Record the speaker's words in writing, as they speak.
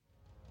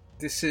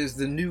This is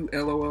the new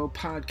LOL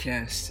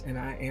podcast, and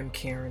I am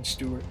Karen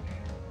Stewart.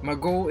 My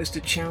goal is to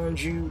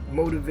challenge you,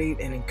 motivate,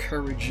 and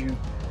encourage you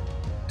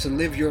to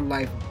live your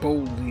life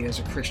boldly as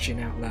a Christian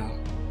out loud.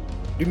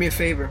 Do me a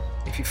favor,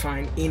 if you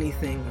find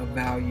anything of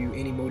value,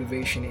 any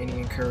motivation, any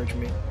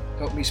encouragement,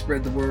 help me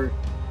spread the word.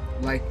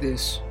 Like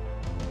this,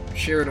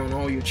 share it on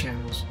all your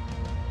channels,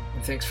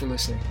 and thanks for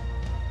listening.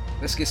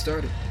 Let's get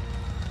started.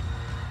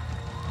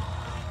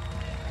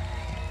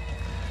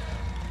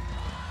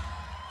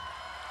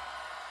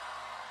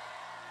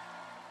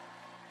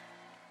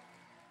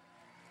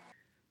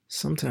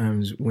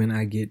 Sometimes when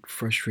I get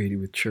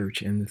frustrated with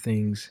church and the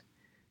things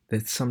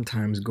that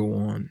sometimes go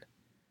on,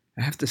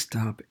 I have to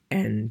stop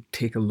and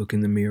take a look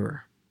in the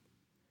mirror.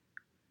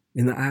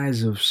 In the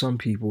eyes of some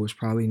people, it's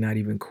probably not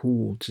even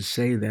cool to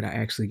say that I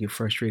actually get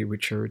frustrated with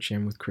church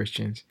and with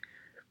Christians.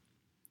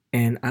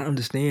 And I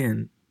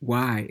understand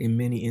why, in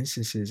many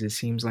instances, it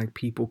seems like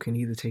people can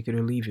either take it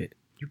or leave it.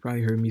 You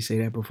probably heard me say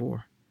that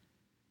before.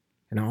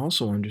 And I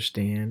also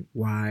understand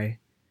why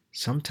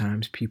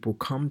sometimes people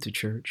come to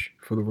church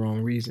for the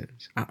wrong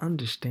reasons. I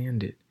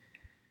understand it.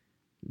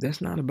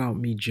 That's not about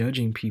me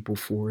judging people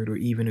for it or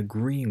even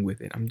agreeing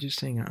with it. I'm just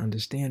saying I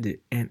understand it.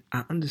 And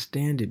I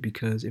understand it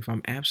because if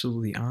I'm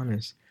absolutely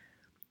honest,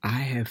 I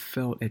have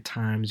felt at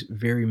times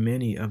very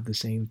many of the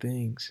same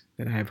things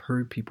that I have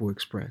heard people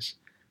express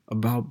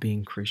about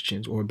being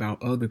Christians or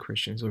about other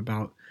Christians or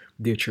about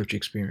their church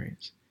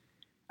experience.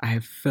 I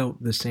have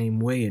felt the same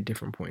way at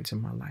different points in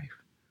my life.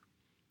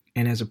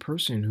 And as a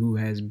person who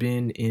has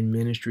been in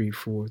ministry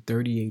for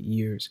 38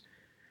 years,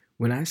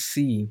 when I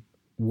see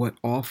what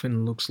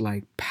often looks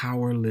like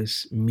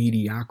powerless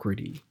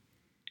mediocrity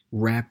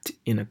wrapped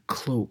in a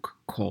cloak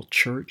called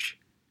church,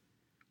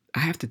 I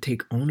have to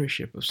take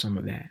ownership of some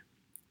of that.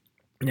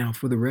 Now,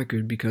 for the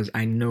record, because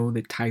I know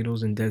that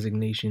titles and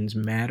designations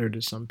matter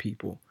to some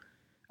people,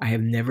 I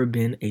have never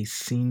been a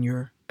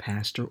senior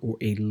pastor or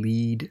a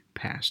lead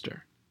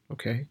pastor,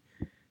 okay?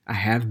 I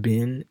have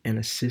been an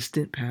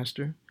assistant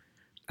pastor.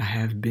 I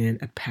have been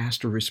a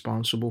pastor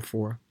responsible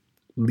for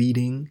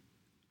leading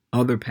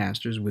other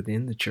pastors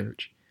within the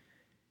church,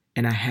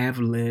 and I have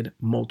led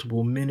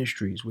multiple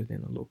ministries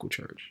within a local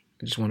church.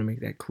 I just want to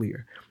make that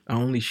clear. I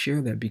only share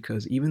that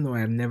because even though I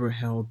have never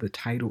held the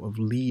title of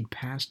lead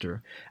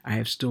pastor, I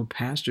have still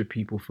pastored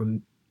people for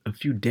a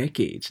few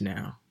decades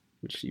now,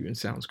 which even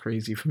sounds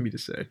crazy for me to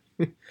say,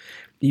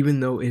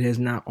 even though it has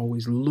not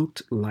always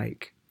looked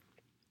like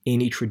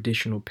any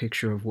traditional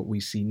picture of what we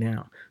see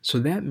now. So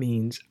that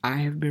means I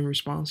have been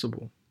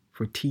responsible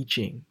for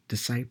teaching,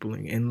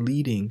 discipling, and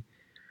leading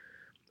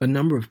a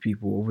number of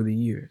people over the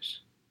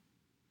years.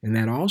 And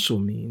that also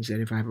means that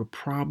if I have a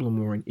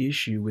problem or an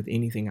issue with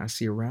anything I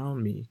see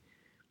around me,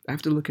 I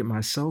have to look at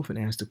myself and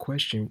ask the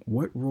question,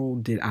 what role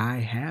did I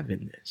have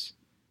in this?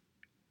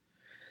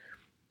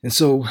 And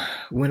so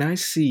when I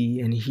see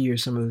and hear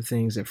some of the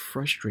things that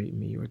frustrate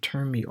me or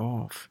turn me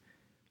off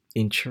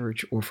in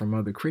church or from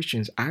other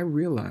Christians, I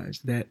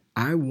realized that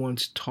I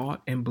once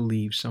taught and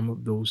believed some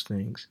of those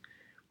things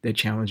that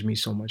challenge me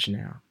so much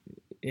now.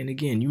 And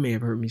again, you may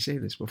have heard me say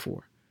this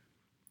before.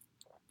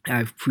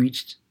 I've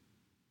preached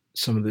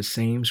some of the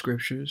same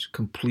scriptures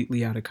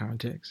completely out of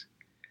context.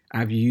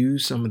 I've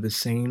used some of the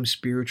same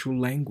spiritual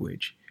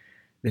language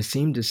that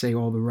seemed to say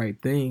all the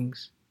right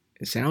things.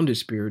 It sounded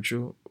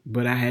spiritual,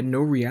 but I had no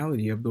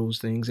reality of those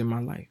things in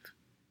my life.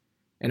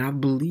 And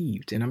I've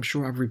believed, and I'm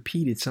sure I've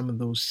repeated some of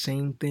those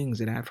same things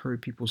that I've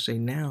heard people say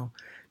now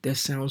that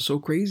sounds so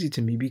crazy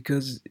to me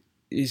because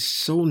it's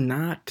so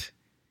not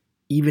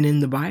even in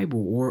the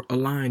Bible or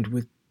aligned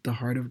with the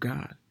heart of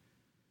God.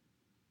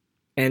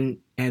 And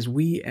as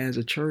we as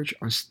a church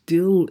are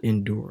still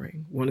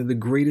enduring one of the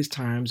greatest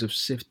times of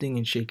sifting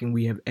and shaking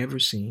we have ever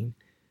seen,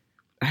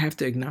 I have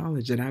to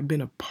acknowledge that I've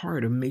been a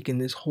part of making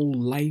this whole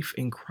life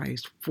in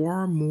Christ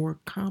far more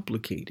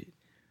complicated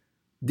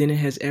than it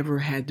has ever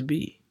had to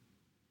be.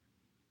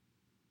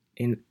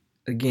 And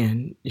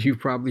again, you've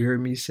probably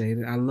heard me say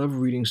that I love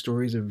reading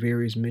stories of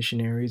various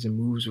missionaries and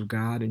moves of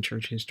God in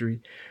church history.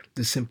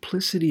 The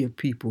simplicity of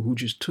people who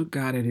just took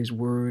God at his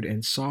word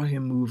and saw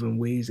him move in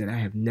ways that I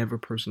have never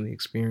personally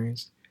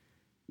experienced.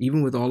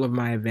 Even with all of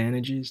my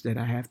advantages that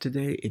I have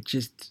today, it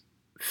just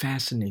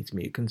fascinates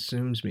me. It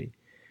consumes me.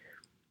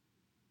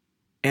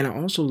 And I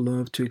also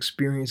love to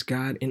experience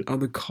God in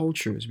other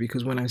cultures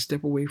because when I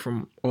step away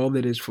from all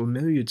that is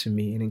familiar to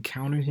me and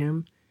encounter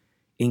him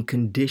in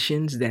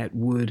conditions that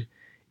would,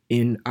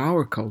 in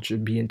our culture,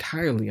 be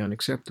entirely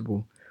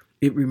unacceptable,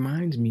 it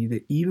reminds me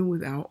that even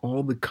without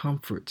all the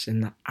comforts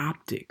and the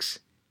optics,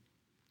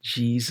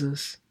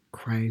 Jesus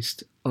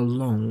Christ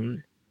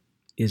alone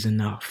is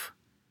enough.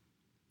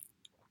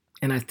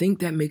 And I think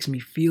that makes me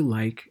feel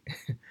like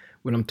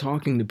when I'm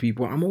talking to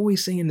people, I'm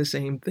always saying the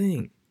same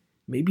thing,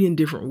 maybe in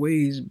different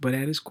ways, but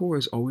at its core,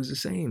 it's always the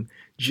same.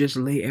 Just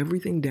lay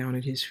everything down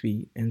at his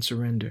feet and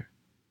surrender.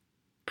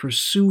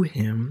 Pursue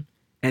him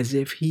as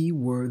if he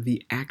were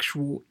the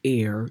actual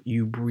air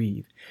you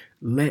breathe.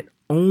 Let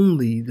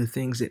only the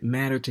things that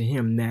matter to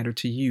him matter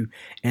to you,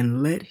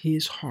 and let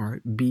his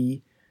heart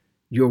be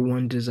your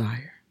one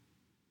desire.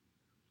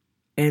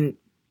 And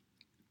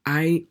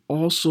I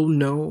also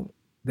know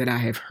that I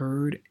have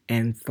heard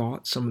and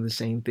thought some of the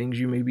same things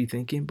you may be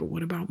thinking, but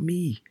what about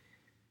me?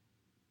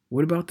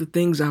 What about the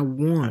things I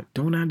want?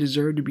 Don't I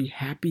deserve to be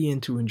happy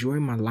and to enjoy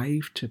my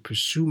life, to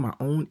pursue my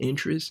own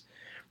interests?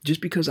 Just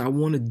because I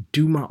want to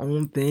do my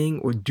own thing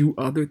or do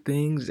other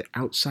things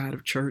outside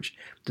of church,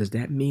 does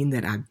that mean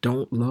that I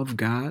don't love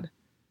God?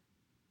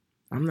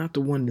 I'm not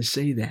the one to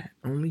say that.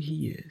 Only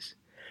He is.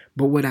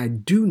 But what I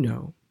do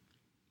know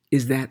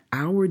is that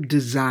our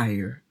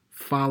desire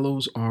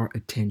follows our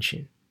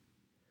attention.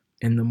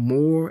 And the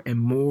more and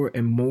more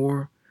and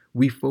more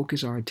we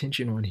focus our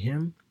attention on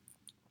Him,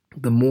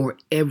 the more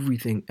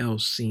everything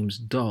else seems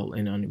dull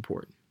and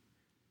unimportant.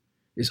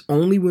 It's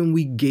only when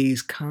we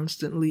gaze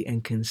constantly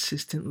and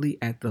consistently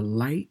at the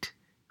light,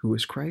 who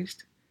is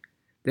Christ,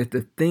 that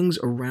the things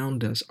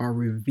around us are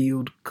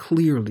revealed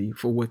clearly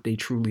for what they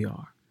truly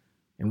are.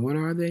 And what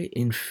are they?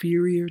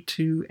 Inferior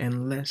to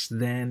and less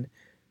than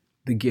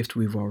the gift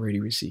we've already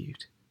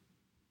received.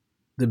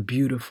 The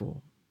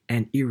beautiful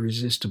and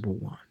irresistible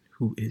one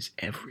who is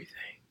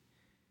everything.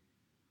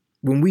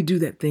 When we do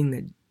that thing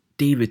that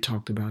David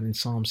talked about in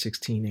Psalm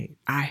 16:8,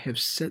 I have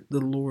set the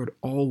Lord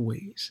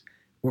always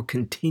or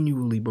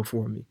continually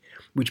before me,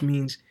 which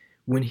means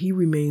when He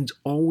remains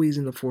always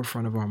in the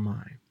forefront of our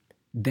mind,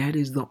 that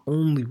is the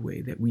only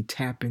way that we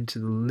tap into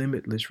the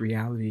limitless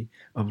reality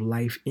of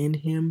life in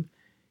Him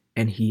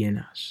and He in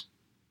us.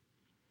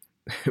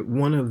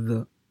 One of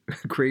the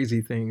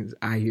crazy things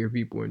I hear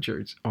people in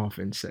church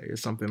often say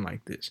is something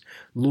like this: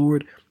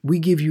 Lord, we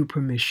give you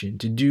permission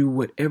to do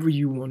whatever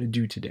you want to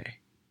do today,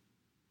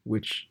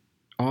 which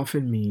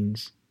often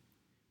means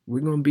we're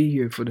going to be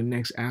here for the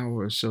next hour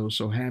or so,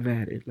 so have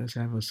at it. Let's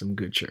have us some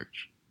good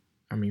church.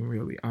 I mean,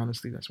 really,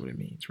 honestly, that's what it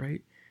means,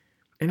 right?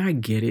 And I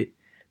get it.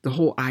 The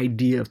whole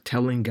idea of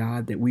telling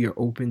God that we are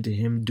open to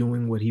Him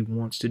doing what He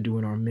wants to do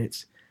in our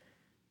midst,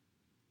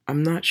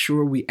 I'm not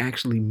sure we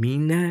actually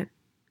mean that,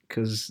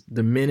 because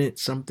the minute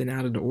something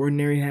out of the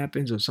ordinary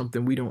happens or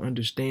something we don't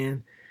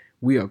understand,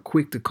 we are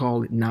quick to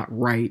call it not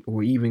right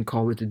or even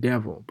call it the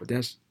devil. But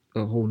that's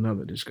a whole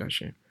nother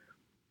discussion.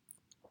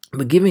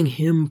 But giving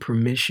Him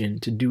permission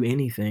to do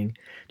anything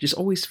just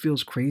always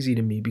feels crazy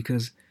to me,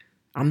 because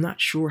I'm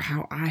not sure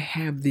how I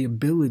have the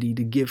ability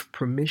to give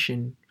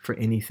permission for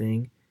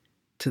anything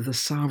to the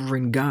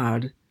sovereign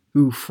God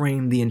who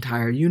framed the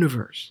entire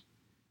universe.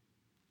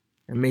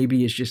 And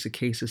maybe it's just a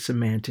case of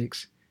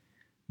semantics,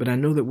 but I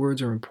know that words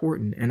are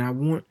important, and I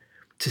want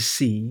to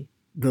see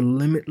the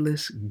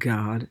limitless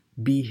God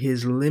be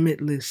His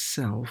limitless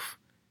self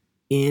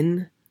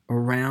in,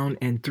 around,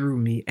 and through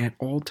me at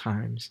all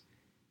times,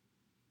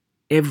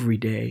 every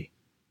day,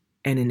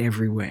 and in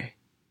every way.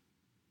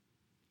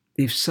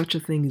 If such a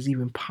thing is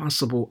even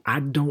possible,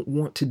 I don't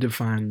want to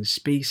define the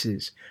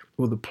spaces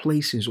or the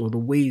places or the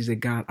ways that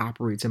God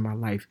operates in my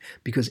life,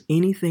 because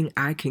anything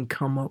I can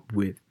come up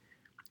with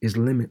is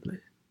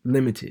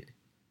limited.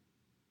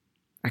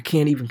 I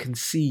can't even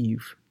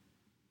conceive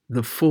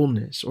the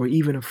fullness or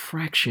even a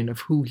fraction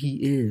of who He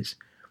is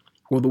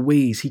or the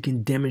ways He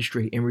can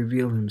demonstrate and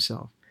reveal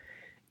Himself.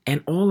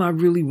 And all I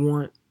really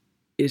want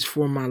is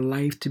for my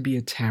life to be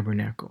a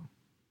tabernacle.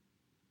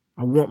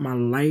 I want my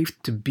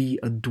life to be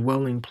a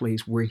dwelling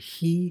place where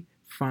He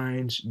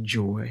finds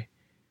joy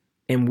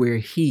and where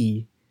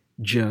He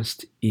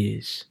just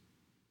is.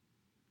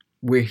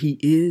 Where He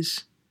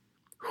is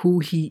who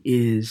He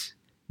is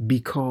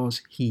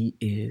because He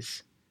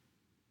is.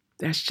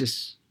 That's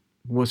just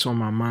what's on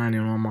my mind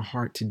and on my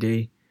heart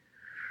today.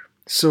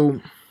 So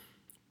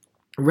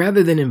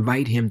rather than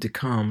invite Him to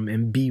come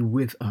and be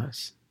with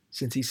us,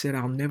 since He said,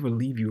 I'll never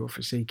leave you or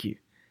forsake you,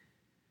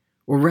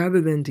 or rather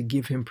than to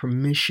give Him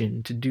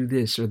permission to do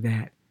this or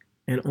that,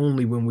 and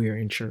only when we are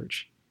in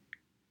church,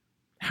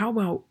 how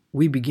about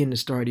we begin to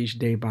start each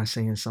day by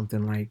saying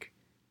something like,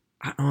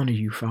 I honor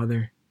you,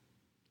 Father.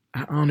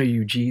 I honor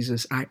you,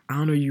 Jesus. I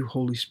honor you,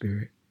 Holy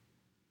Spirit.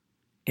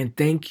 And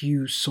thank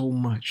you so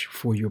much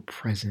for your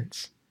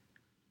presence.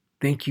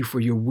 Thank you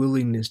for your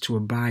willingness to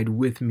abide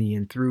with me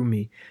and through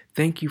me.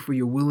 Thank you for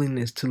your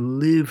willingness to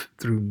live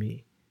through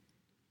me.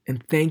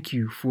 And thank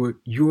you for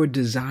your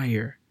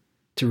desire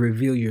to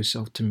reveal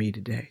yourself to me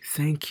today.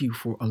 Thank you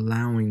for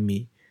allowing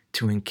me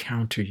to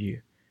encounter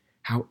you,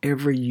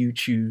 however you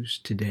choose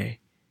today.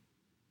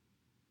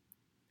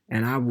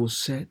 And I will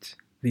set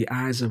the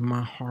eyes of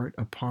my heart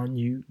upon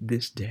you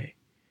this day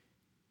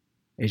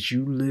as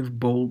you live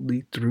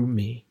boldly through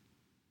me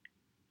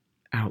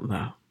out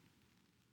loud.